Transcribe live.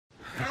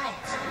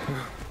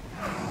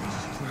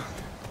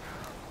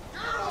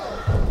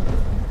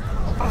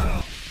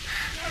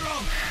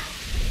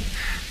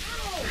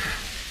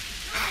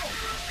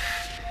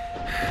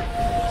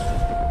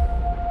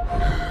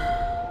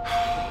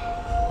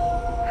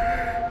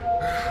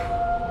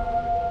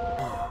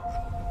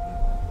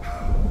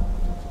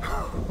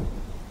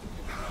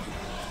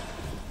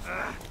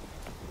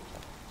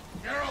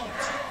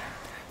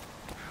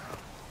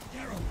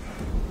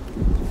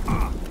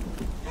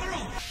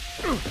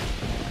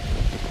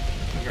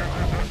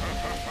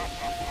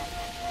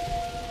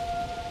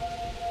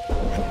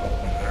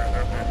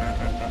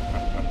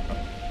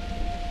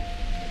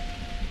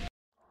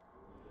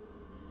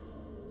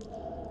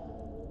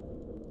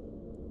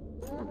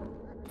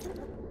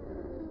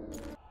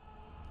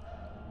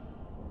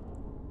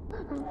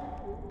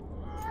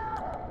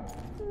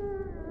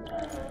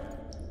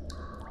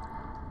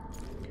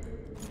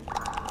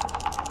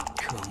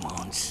Come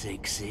on,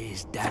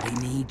 Sixes. Daddy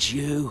needs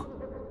you.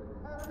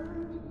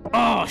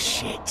 Oh,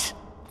 shit.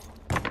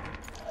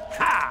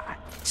 Ha!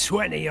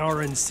 20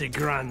 orange to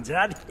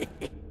Grandad.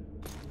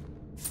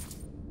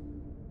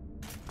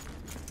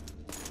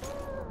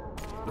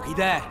 Looky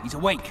there, he's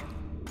awake.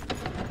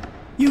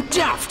 You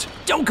daft!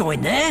 Don't go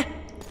in there!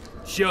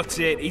 Shut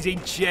it, he's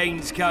in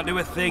chains, can't do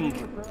a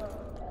thing.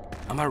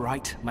 Am I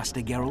right,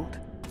 Master Geralt?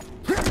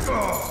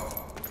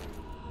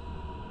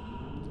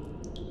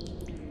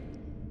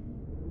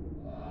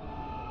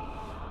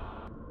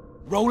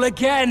 Roll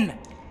again!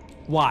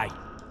 Why?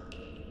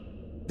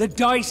 The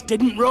dice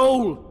didn't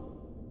roll!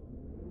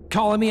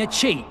 Calling me a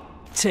cheat?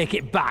 Take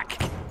it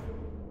back.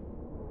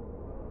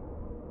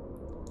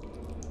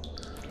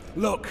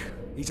 Look,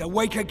 he's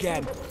awake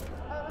again.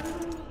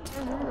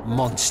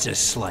 Monster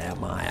Slayer,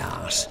 my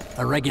ass.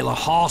 A regular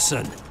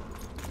horson.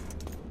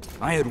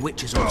 I heard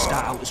witches all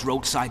start out as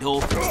roadside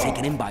orphans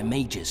taken in by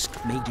mages.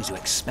 Mages who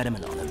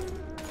experiment on them.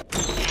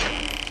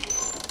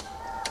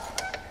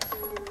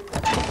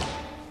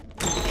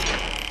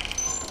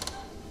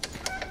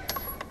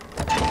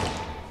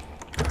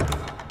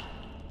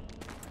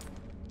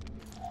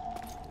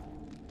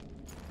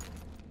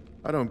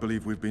 I don't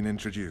believe we've been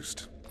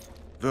introduced.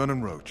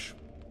 Vernon Roach.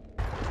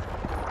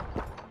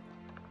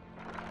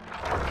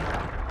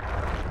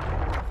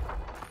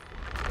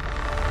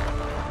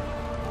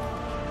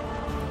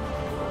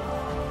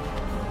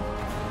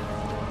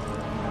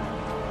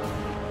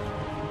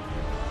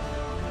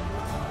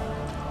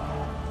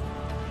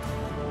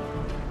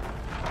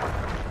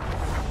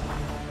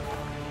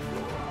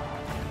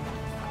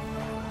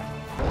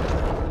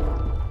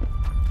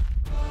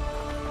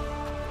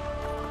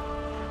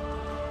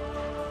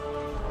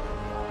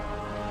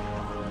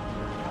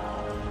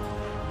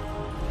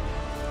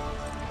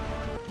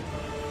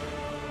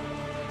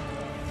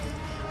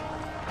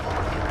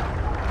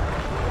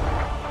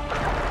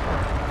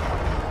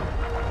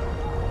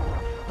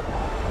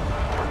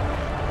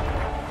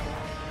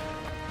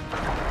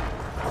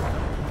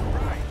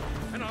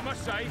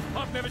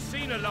 I've never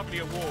seen a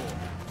lovelier war.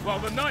 While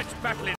the knights battling